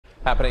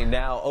Happening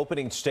now,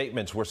 opening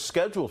statements were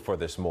scheduled for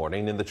this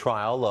morning in the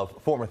trial of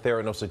former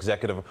Theranos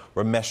executive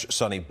Ramesh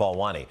Sunny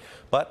Balwani,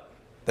 but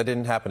that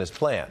didn't happen as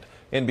planned.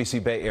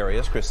 NBC Bay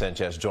Area's Kris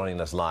Sanchez joining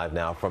us live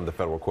now from the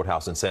federal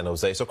courthouse in San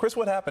Jose. So, Kris,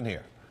 what happened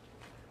here?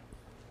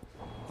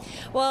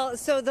 Well,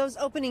 so those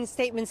opening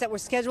statements that were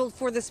scheduled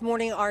for this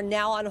morning are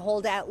now on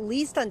hold at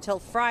least until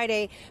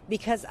Friday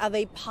because of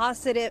a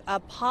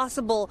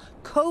possible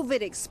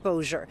COVID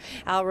exposure.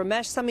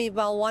 Ramesh Sunny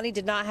Balwani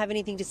did not have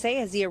anything to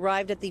say as he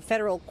arrived at the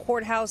federal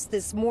courthouse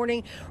this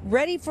morning,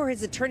 ready for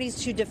his attorneys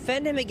to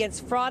defend him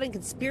against fraud and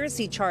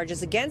conspiracy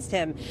charges against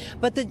him.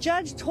 But the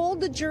judge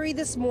told the jury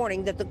this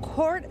morning that the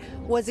court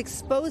was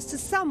exposed to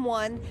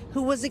someone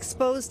who was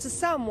exposed to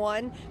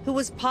someone who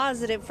was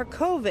positive for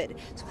COVID.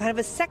 So kind of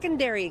a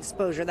secondary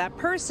exposure. That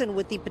person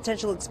with the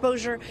potential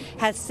exposure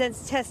has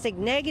since tested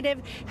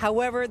negative.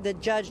 However, the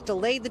judge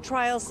delayed the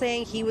trial,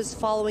 saying he was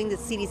following the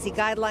CDC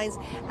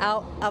guidelines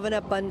out of an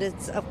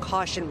abundance of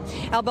caution.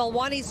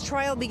 Balwani's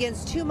trial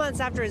begins 2 months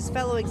after his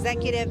fellow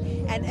executive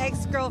and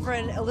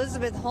ex-girlfriend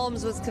Elizabeth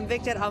Holmes was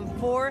convicted on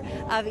 4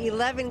 of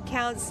 11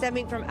 counts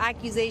stemming from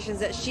accusations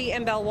that she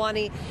and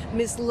Balwani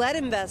misled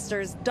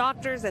investors,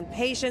 doctors, and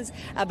patients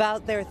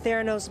about their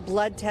Theranos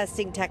blood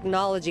testing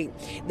technology.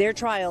 Their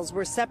trials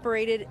were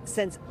separated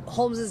since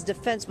Holmes'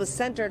 defense was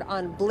centered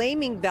on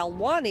blaming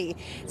Balwani,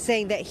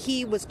 saying that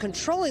he was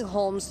controlling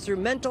Holmes through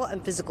mental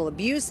and physical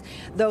abuse,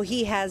 though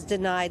he has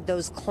denied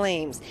those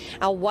claims.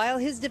 Now, while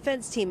his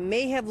defense team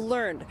may have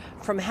learned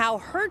from how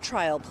her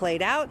trial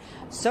played out,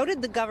 so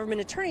did the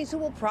government attorneys who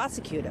will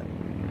prosecute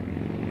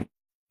him.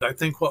 I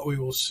think what we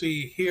will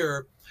see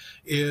here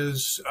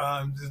is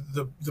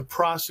the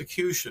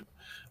prosecution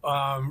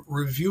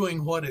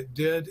reviewing what it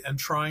did and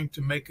trying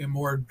to make a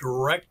more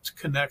direct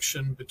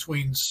connection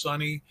between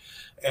Sunny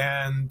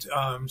and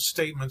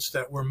statements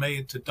that were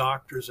made to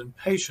doctors and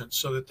patients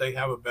so that they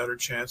have a better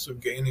chance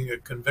of gaining a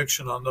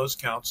conviction on those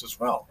counts as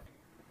well.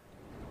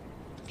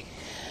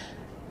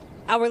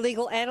 Our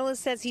legal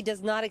analyst says he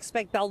does not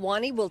expect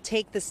Balwani will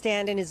take the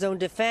stand in his own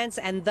defense,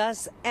 and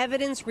thus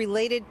evidence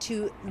related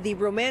to the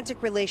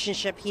romantic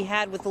relationship he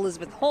had with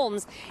Elizabeth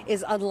Holmes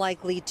is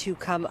unlikely to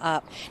come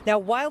up. Now,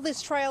 while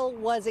this trial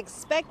was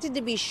expected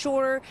to be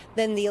shorter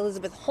than the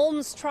Elizabeth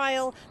Holmes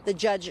trial, the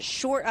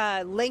judge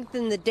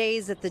lengthened the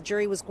days that the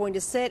jury was going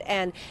to sit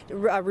and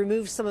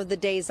removed some of the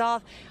days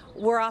off.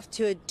 We're off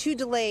to a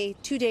two-day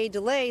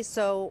delay,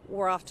 so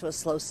we're off to a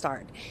slow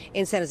start.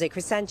 In San Jose,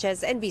 Kris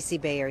Sanchez, NBC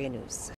Bay Area News.